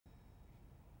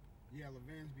Yeah,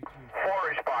 Levan's between 4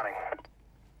 responding.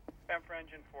 10 for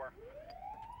engine 4.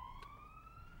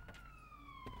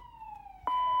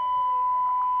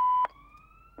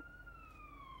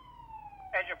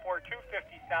 Engine 4,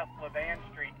 250 South Levan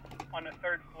Street on the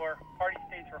 3rd floor. Party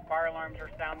states her fire alarms are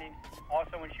sounding.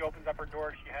 Also, when she opens up her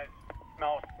door, she has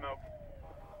smell of smoke.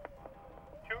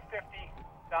 250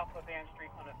 South Levan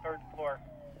Street on the 3rd floor.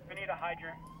 If we need a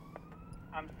hydrant,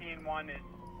 I'm seeing one is,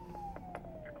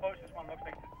 the closest one looks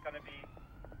like it's going to be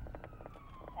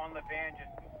on Levan,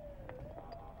 just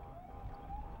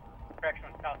direction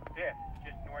on South 5th,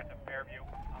 just north of Fairview.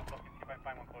 I'll look and see if I can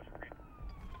find one closer for you.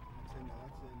 That's in.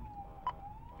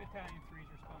 Battalion 3's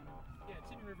responding. Yeah,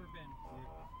 it's in River Bend.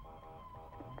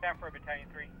 Yeah. Stand for Battalion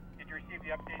 3. Did you receive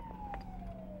the updates?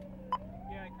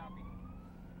 Yeah, I copy.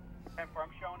 10-4, I'm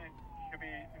showing it should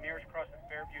be the nearest cross of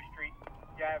Fairview Street.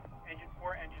 You have engine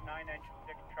 4, engine 9, engine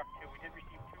 6, truck 2. We did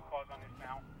receive 2 calls on this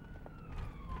now.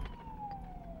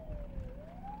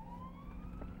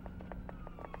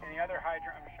 And the other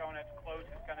hydrant I'm showing that's close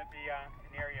is going to be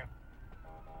an area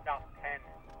south 10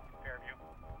 Fairview.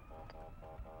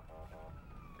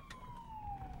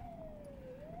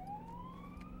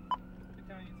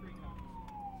 Battalion 3 comes.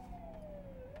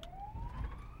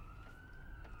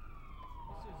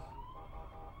 This is...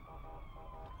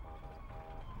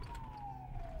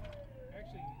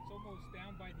 Actually, it's almost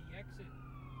down by the exit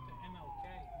to MLK.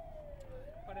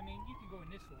 But I mean, you can go in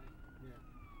this way. Yeah.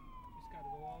 Just got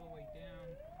to go all the way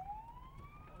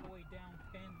down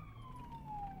Penn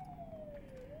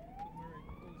to where it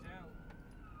goes out.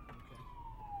 Okay.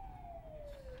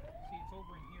 See, it's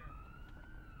over in here.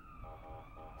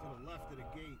 To the left of the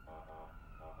gate.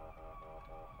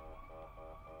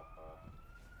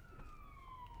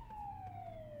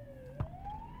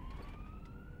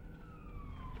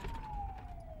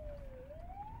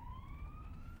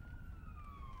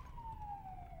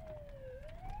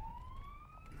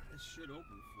 This should open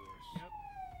for us. Yep.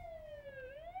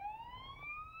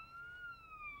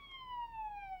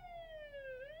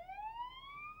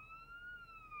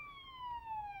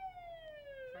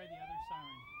 Try the other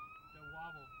siren. The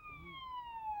wobble. The U.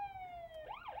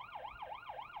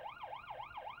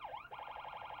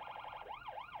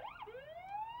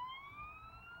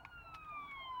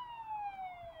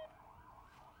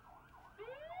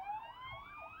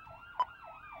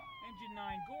 Engine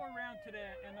 9, go around to the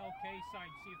MLK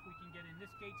side, see if we can get in. This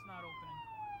gate's not opening.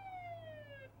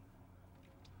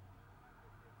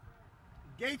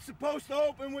 Gate's supposed to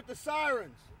open with the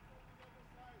sirens.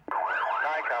 9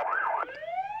 copy.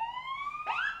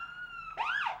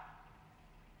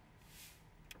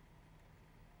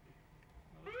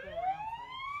 Well, let's go around,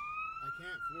 Freddie. I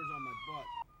can't. 4's on my butt.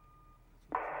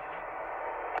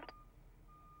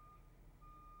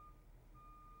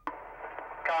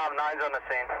 Com, 9's on the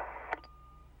scene.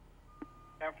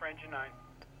 Stand for engine 9.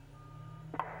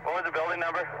 What was the building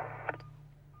number?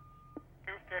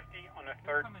 250 on the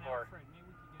They're 3rd coming floor. out, Fred. Maybe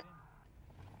we can get in.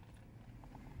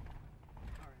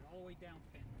 Alright, all the way down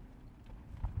Penn.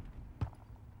 All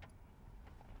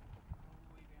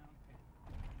the way down Penn.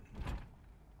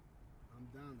 I'm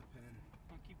down the pen.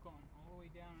 I'll keep going. All the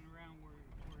way down and around where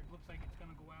it looks like it's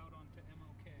going to go out onto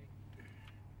MLK.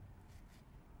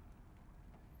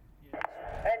 Yeah,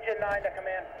 Engine 9 to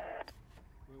command.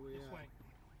 Where we this at? way.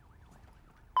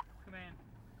 Command.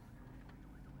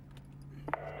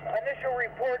 Initial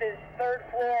report is 3rd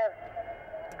floor.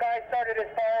 Guy started his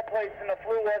fireplace and the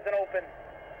flue wasn't open.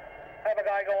 Have a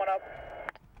guy going up.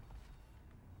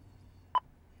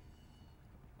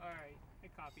 Alright, I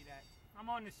copy that. I'm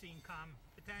on the scene, Com.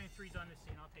 Battalion 3's on the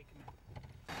scene. I'll take him in.